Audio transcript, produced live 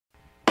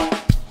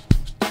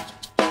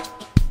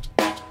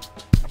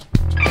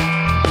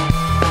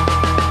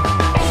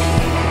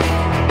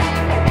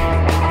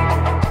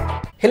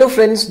Hello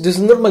friends, this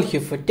is Nirmal here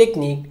for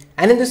Technique,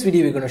 and in this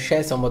video we're going to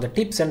share some of the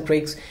tips and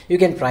tricks you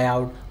can try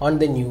out on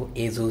the new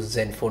ASUS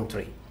Zenfone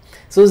 3.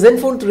 So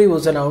Zenfone 3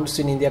 was announced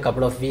in India a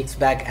couple of weeks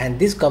back, and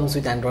this comes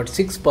with Android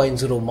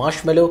 6.0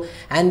 Marshmallow,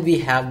 and we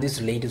have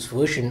this latest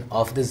version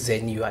of the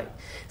Zen UI.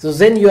 So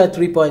Zen UI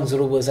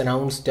 3.0 was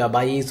announced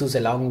by ASUS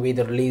along with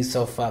the release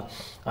of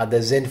the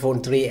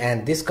Zenfone 3,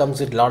 and this comes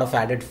with a lot of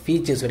added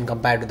features when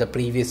compared to the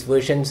previous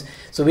versions.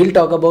 So we'll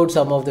talk about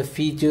some of the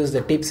features,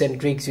 the tips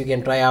and tricks you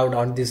can try out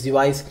on this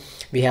device.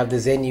 We have the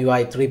Zen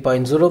UI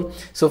 3.0.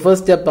 So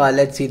first up,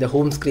 let's see the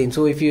home screen.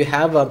 So if you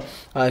have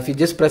if you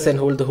just press and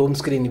hold the home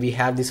screen, we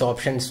have these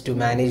options to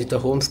manage the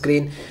home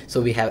screen.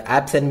 So we have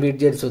apps and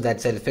widgets, so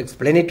that's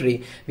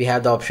self-explanatory. We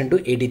have the option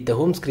to edit the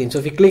home screen. So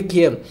if you click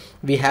here,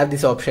 we have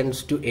these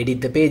options to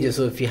edit the pages.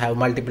 So if you have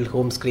multiple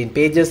home screen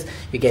pages,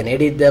 you can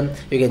edit them.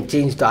 You can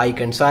change the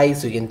icon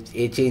size, you can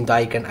change the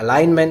icon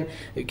alignment,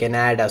 you can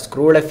add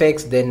scroll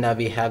effects. Then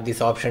we have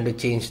this option to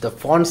change the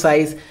font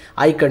size,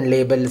 icon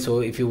label. So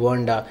if you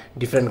want a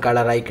different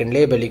color icon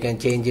label, you can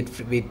change it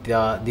with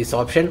this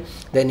option.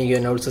 Then you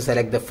can also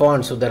select the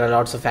font. So there are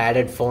lots of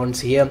added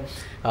fonts here.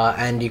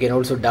 And you can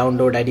also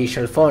download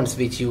additional fonts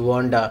which you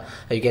want.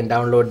 You can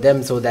download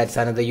them, so that's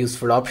another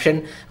useful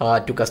option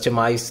to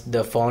customize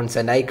the fonts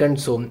and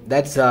icons. So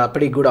that's a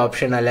pretty good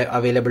option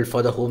available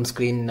for the home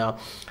screen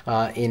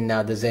in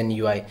the Zen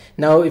UI.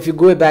 Now if you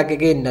go back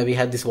again, we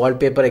have this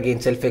wallpaper,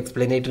 again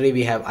self-explanatory.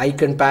 We have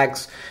icon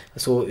packs.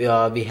 So you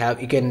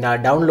can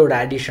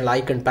download additional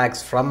icon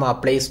packs from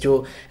Play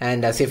Store,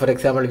 and say for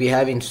example we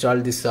have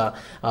installed this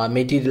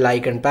material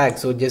icon pack.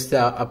 So just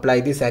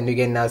apply this, and you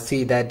can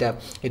see that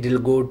it will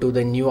go to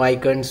the new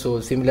icon.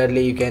 So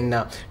similarly you can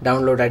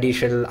download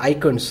additional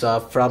icons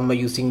from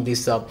using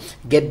this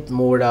get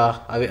mode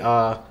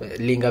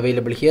link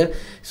available here.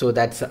 So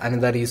that's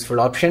another useful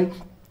option.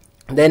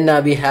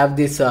 Then we have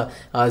this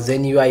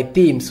Zen UI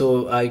theme.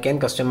 So you can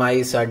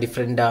customize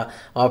different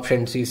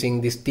options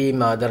using this theme.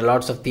 There are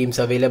lots of themes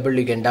available.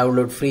 You can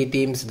download free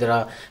themes, there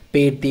are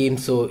paid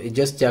themes. So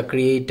just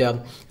create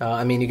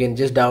I mean, you can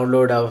just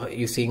download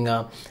using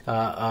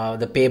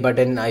the pay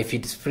button. If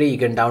it's free, you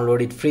can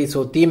download it free.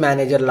 So theme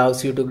manager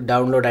allows you to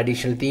download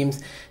additional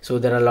themes. So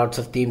there are lots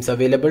of themes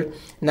available.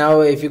 Now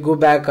if you go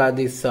back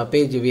this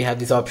page, we have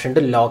this option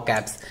to lock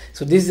apps.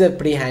 So this is a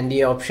pretty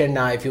handy option.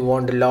 If you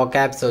want to lock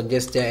apps, so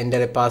just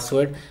enter a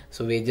password.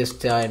 So we're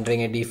just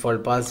entering a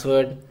default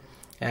password,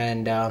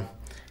 and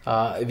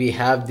we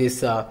have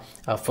this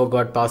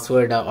forgot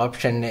password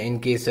option in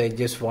case I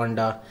just want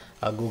a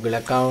Google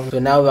account. So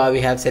now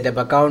we have set up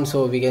account.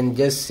 So we can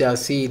just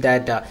see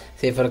that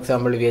say for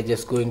example we are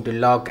just going to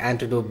lock and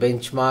to do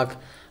benchmark,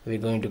 we're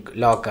going to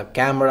lock a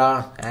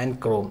camera and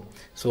Chrome.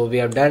 So we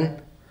have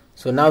done.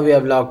 So now we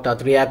have locked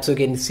 3 apps. So you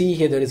can see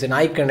here there is an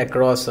icon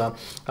across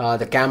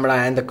the camera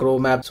and the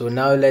Chrome app. So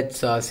now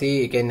let's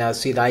see, you can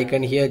see the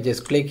icon here.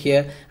 Just click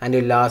here and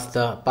you'll ask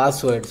the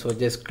password. So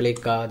just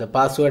click the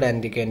password,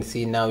 and you can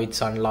see now it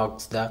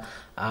unlocks the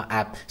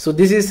app. So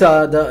this is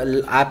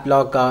the app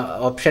lock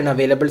option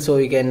available. So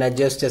you can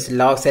just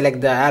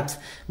select the apps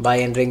by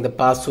entering the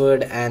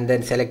password and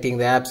then selecting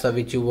the apps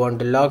which you want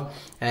to lock,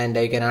 and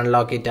you can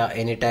unlock it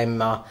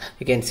anytime.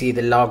 You can see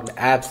the locked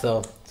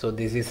apps. So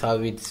this is how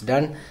it's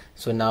done.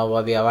 So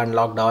now we have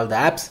unlocked all the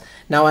apps.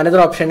 Now another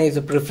option is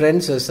the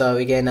preferences.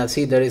 We can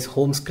see there is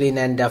home screen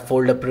and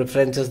folder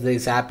preferences. There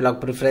is app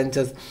lock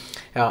preferences,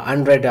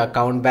 unread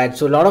account badge.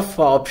 So a lot of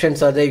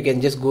options are there. You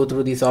can just go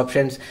through these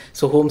options.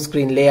 So home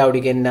screen layout,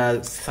 you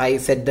can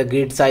set the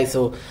grid size.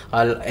 So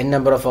n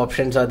number of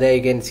options are there.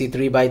 You can see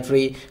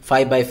 3x3,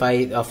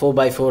 5x5,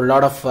 4x4. A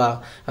lot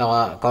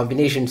of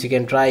combinations you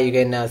can try. You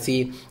can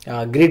see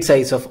grid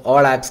size of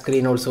all app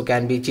screen also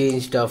can be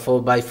changed,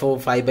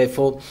 4x4,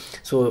 5x4.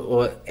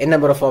 So n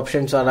number of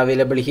options are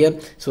available here.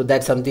 So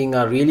that's something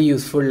really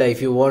useful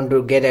if you want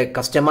to get a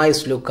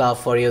customized look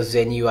for your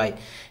Zen UI.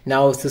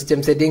 Now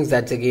system settings,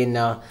 that's again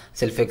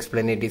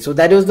self-explanatory. So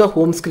that was the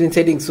home screen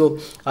settings. So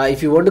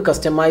if you want to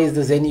customize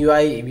the Zen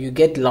UI, you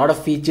get a lot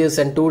of features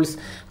and tools.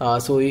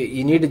 So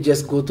you need to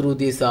just go through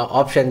these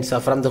options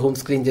from the home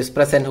screen. Just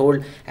press and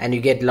hold, and you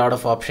get a lot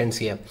of options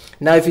here.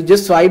 Now if you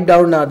just swipe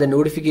down the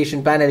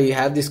notification panel, you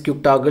have these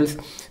quick toggles.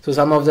 So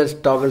some of the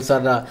toggles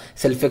are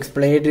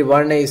self-explanatory.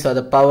 One is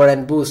the power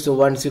and boost. So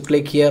once you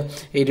click here,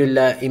 it will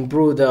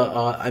improve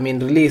the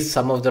release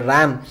some of the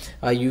RAM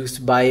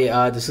used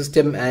by the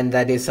system, and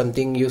that is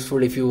something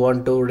useful if you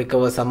want to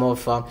recover some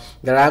of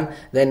the RAM.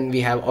 Then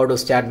we have auto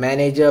start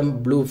manager,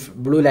 blue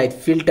light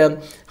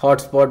filter,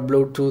 hotspot,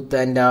 Bluetooth,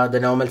 and the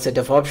normal set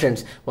of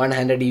options.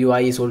 100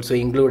 UI is also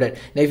included.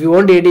 Now if you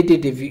want to edit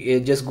it, if you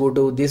just go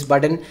to this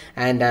button,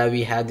 and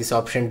we have this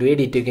option to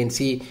edit. You can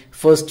see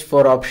first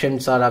 4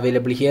 options are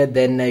available here.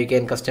 Then you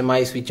can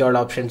customize which all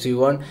options you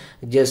want.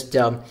 Just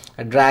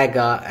drag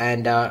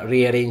and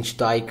rearrange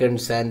the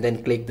icons, and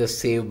then click the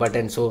save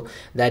button. So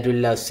that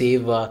will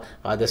save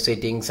the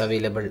settings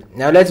available.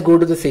 Now let's go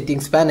to the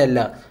settings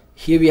panel.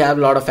 Here we have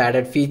a lot of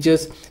added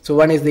features. So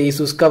one is the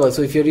ASUS cover.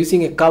 So if you're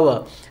using a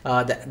cover,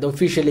 the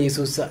official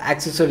ASUS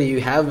accessory, you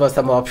have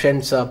some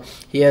options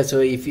here. So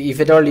if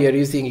at all you're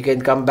using, you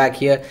can come back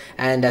here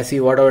and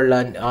see what all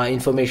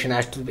information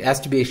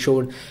has to be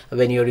shown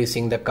when you're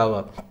using the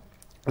cover.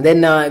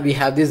 Then we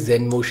have this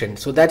Zen motion.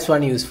 So that's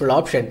one useful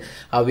option.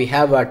 We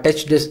have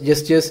touch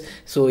gestures.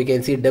 So you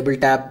can see double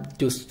tap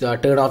to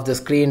turn off the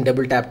screen,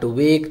 double tap to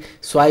wake,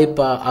 swipe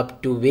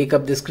up to wake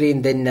up the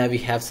screen. Then we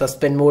have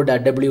suspend mode,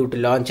 W to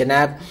launch an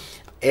app,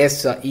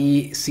 S,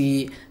 E,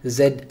 C,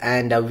 Z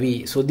and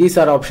V. So these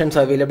are options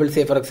available.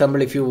 Say for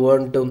example, if you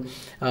want to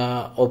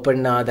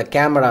open the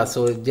camera,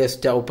 so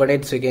just open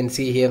it. So you can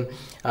see here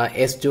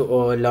S to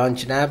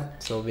launch an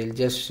app. So we'll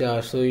just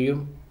show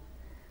you.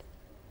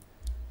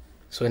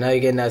 So now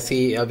you can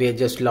see we have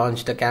just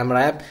launched a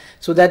camera app.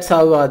 So that's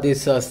how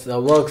this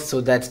works. So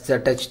that's the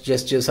touch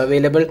gestures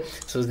available.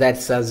 So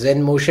that's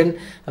Zen motion.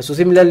 So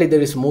similarly,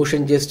 there is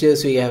motion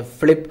gestures. So you have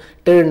flip,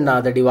 turn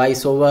the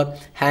device over,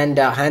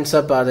 hands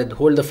up that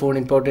hold the phone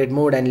in portrait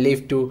mode, and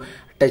lift to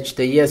touch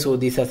the ear. So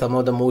these are some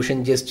of the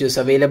motion gestures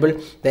available.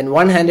 Then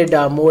one-handed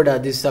mode,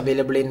 this is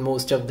available in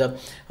most of the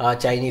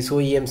Chinese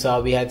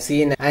OEMs we have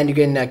seen, and you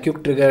can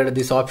quick trigger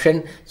this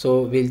option.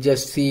 So we'll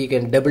just see, you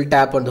can double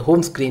tap on the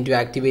home screen to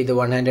activate the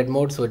one-handed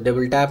mode. So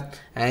double tap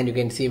and you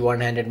can see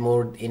one-handed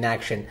mode in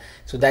action.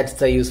 So that's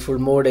the useful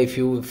mode if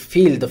you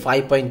feel the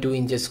 5.2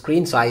 inches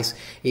screen size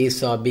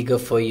is bigger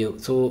for you.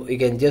 So you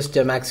can just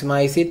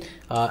maximize it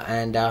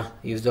and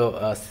use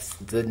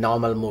the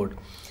normal mode.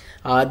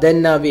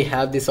 Then we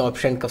have this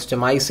option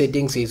customize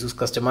settings, ASUS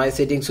customize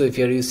settings. So if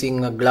you're using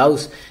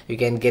gloves, you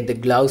can get the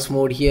gloves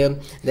mode here.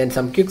 Then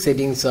some quick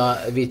settings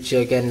which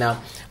you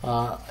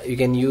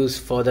can use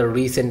for the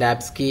recent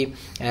apps key,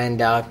 and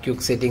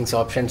quick settings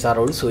options are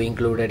also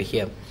included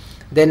here.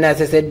 Then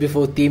as I said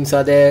before, themes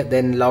are there.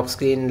 Then lock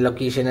screen,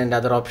 location and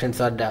other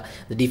options are the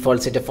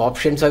default set of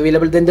options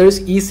available. Then there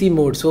is easy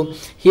mode. So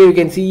here you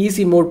can see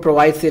easy mode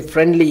provides a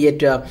friendly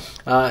yet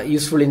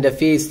useful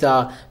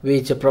interface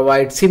which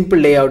provides simple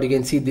layout. You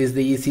can see this is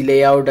the easy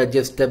layout,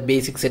 just the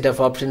basic set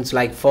of options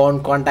like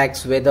phone,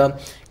 contacts, weather,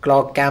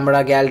 clock,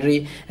 camera,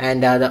 gallery,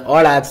 and the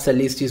all apps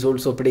list is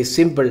also pretty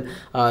simple.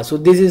 So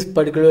this is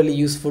particularly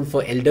useful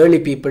for elderly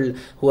people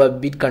who are a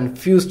bit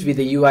confused with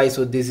the UI.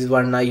 So this is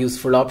one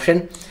useful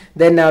option.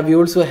 Then we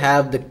also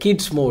have the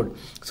kids mode.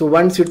 So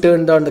once you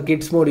turn on the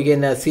kids mode, you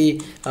can see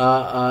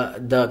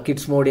the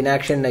kids mode in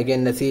action.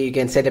 Again, see you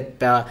can set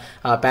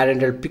a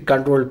parental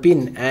control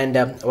pin,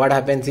 and what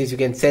happens is you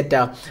can set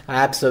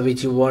apps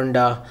which you want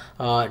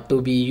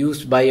to be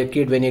used by your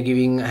kid when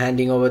you're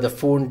handing over the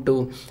phone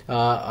to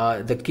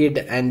the kid,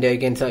 and you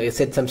can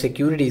set some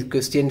security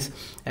questions.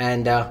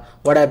 And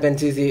what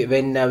happens is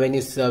when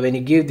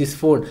you give this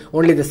phone,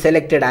 only the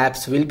selected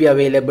apps will be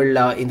available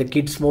in the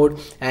kids mode,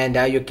 and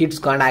your kids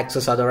can't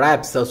access other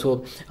apps.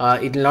 So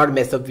it will not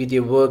mess up with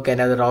your work and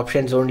other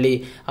options.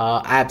 Only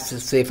apps,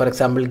 say for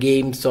example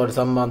games or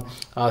some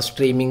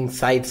streaming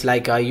sites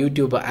like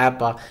YouTube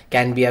app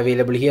can be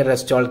available here.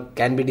 Rest all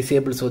can be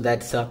disabled. So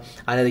that's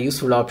another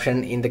useful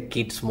option in the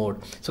kids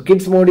mode. So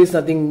kids mode is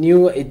nothing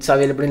new, it's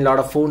available in a lot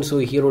of phones. So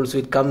here also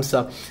it comes.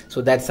 So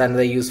that's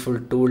another useful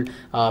tool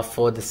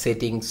for the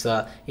settings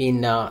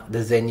in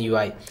the Zen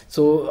UI.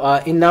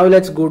 So now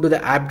let's go to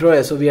the app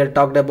drawer. So we have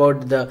talked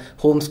about the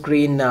home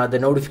screen, the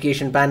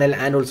notification panel,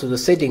 and also the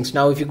settings.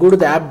 Now if you go to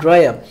the app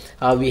drawer,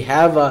 we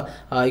have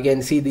you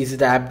can see this is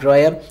the app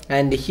drawer,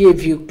 and here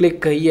if you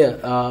click here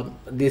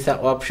this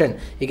option,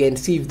 you can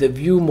see the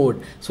view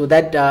mode. So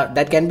that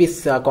can be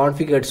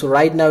configured. So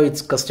right now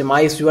it's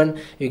customized one.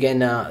 You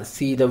can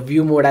see the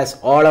view mode as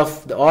all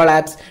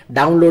apps,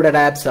 downloaded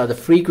apps, the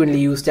frequently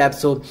used apps.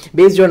 So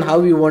based on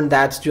how you want the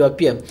apps to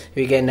appear,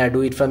 we can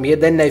do it from here.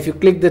 Then if you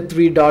click the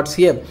three dots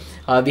here,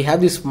 we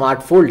have this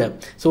smart folder.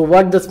 So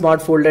what the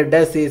smart folder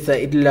does is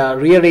it will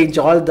rearrange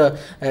all the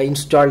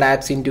installed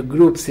apps into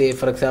groups. Say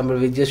for example,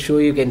 we just show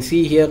you can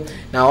see here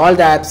now all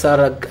the apps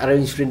are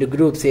arranged into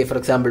groups. Say for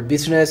example,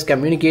 business,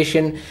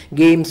 communication,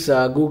 games,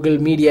 Google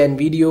Media and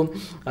video,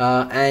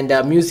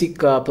 and music,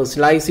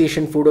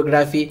 personalization,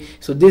 photography.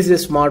 So this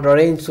is smart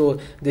arranged. So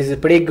this is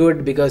pretty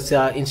good because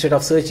instead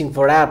of searching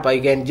for app,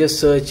 you can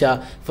just search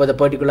for the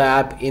particular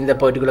app in the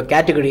particular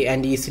category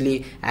and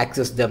easily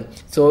access them.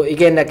 So you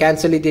can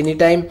cancel it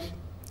anytime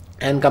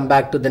and come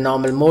back to the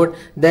normal mode.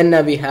 Then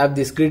we have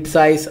this grid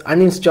size,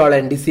 uninstall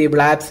and disable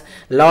apps,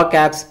 lock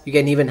apps. You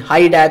can even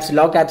hide apps.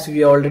 Lock apps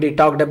we already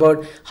talked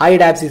about.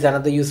 Hide apps is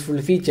another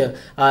useful feature.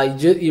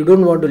 You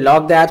don't want to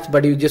lock the apps,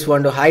 but you just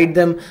want to hide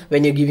them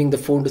when you're giving the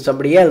phone to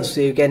somebody else.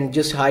 So you can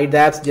just hide the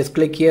apps. Just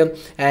click here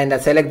and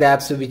select the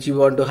apps which you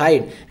want to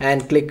hide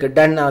and click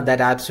done. That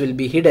apps will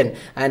be hidden,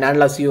 and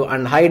unless you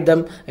unhide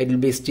them, it will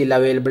be still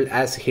available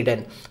as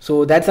hidden.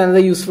 So that's another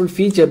useful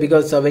feature,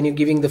 because when you're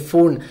giving the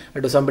phone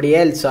to somebody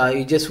else,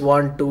 you just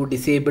want to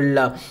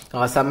disable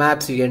some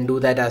apps, you can do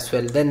that as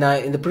well. Then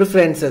in the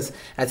preferences,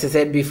 as I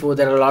said before,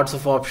 there are lots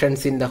of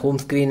options in the home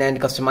screen and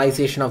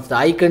customization of the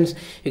icons.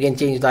 You can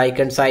change the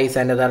icon size,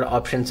 and other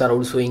options are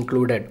also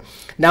included.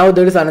 Now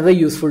there is another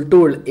useful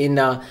tool in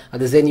the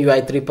Zen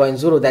UI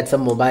 3.0, that's a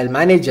mobile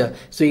manager.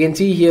 So you can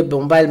see here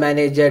mobile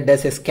manager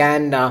does a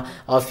scan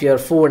of your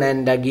phone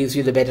and gives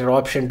you the better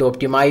option to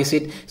optimize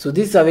it. So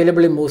this is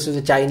available in most of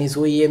the Chinese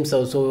OEMs.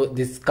 So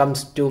this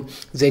comes to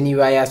Zen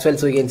UI as well.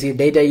 So you can see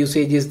data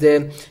usage is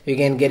there. You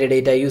can get a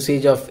data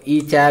usage of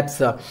each apps,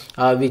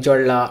 which all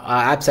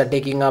apps are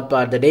taking up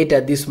the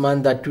data this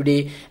month,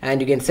 today,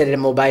 and you can set a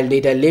mobile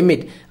data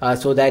limit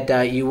so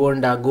that you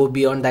won't go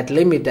beyond that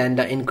limit and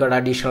incur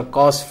additional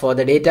cost for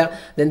the data.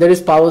 Then there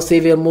is power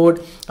saver mode.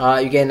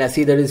 You can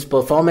see there is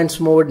performance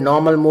mode,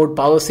 normal mode,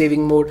 power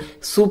saving mode,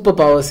 super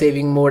power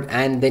saving mode,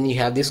 and then you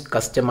have this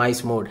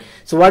customize mode.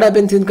 So what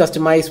happens in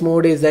customize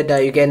mode is that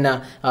you can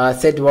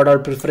set what all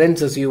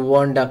preferences you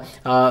want,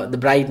 the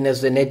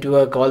brightness, the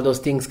network, all those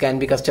things can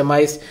be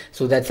customized.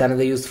 So that's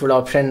another useful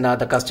option,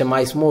 the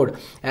customize mode.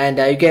 And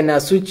you can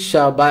switch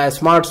by a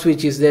smart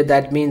switch is there.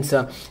 That means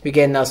we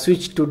can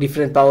switch to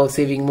different power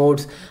saving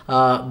modes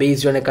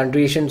based on a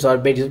conditions or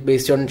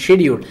based on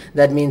schedule.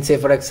 That means, say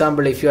for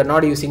example, if you are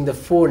not using the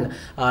phone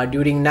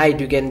during night,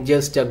 you can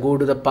just go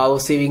to the power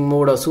saving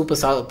mode or super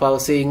power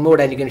saving mode,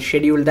 and you can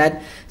schedule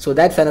that. So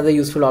that's another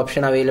useful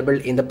option available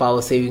in the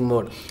power saving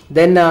mode.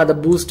 Then the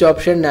boost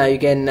option, you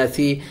can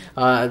see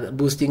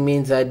boosting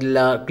means it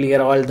will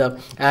clear all the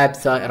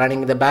apps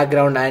running in the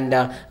background and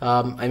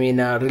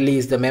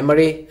release the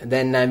memory.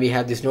 Then we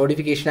have this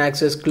notification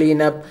access,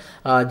 cleanup,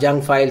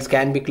 junk files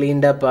can be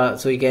cleaned up,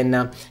 so you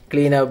can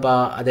clean up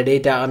the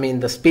data,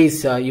 the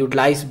space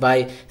utilized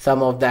by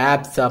some of the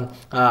apps,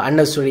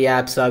 unnecessary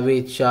apps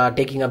which are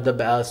taking up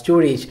the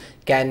storage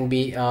can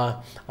be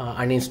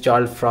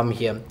uninstalled from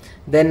here.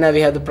 Then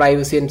we have the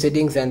privacy and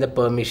settings and the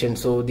permission.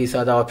 So these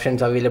are the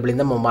options available in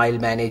the mobile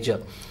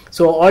manager.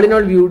 So all in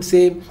all, we would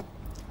say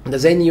the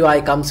Zen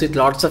UI comes with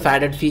lots of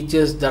added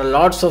features. There are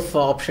lots of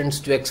options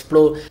to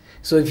explore.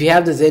 So if you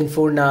have the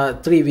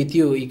Zenfone 3 with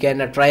you, you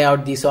can try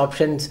out these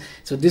options.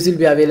 So this will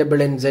be available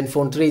in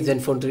Zenfone 3,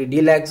 Zenfone 3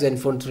 Deluxe,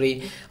 Zenfone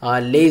 3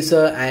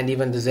 Laser, and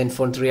even the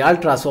Zenfone 3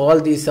 Ultra. So all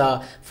these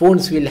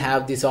phones will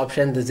have this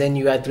option, the Zen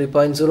UI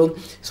 3.0.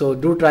 So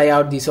do try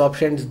out these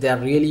options. They are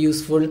really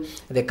useful.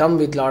 They come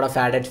with a lot of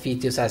added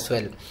features as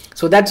well.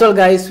 So that's all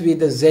guys with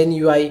the Zen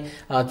UI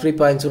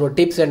 3.0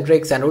 tips and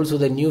tricks and also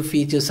the new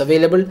features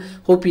available.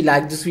 Hope you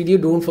liked this video.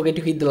 Don't forget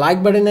to hit the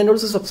like button and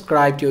also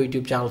subscribe to your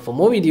YouTube channel for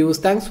more videos.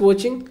 Thanks for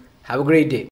watching. Have a great day.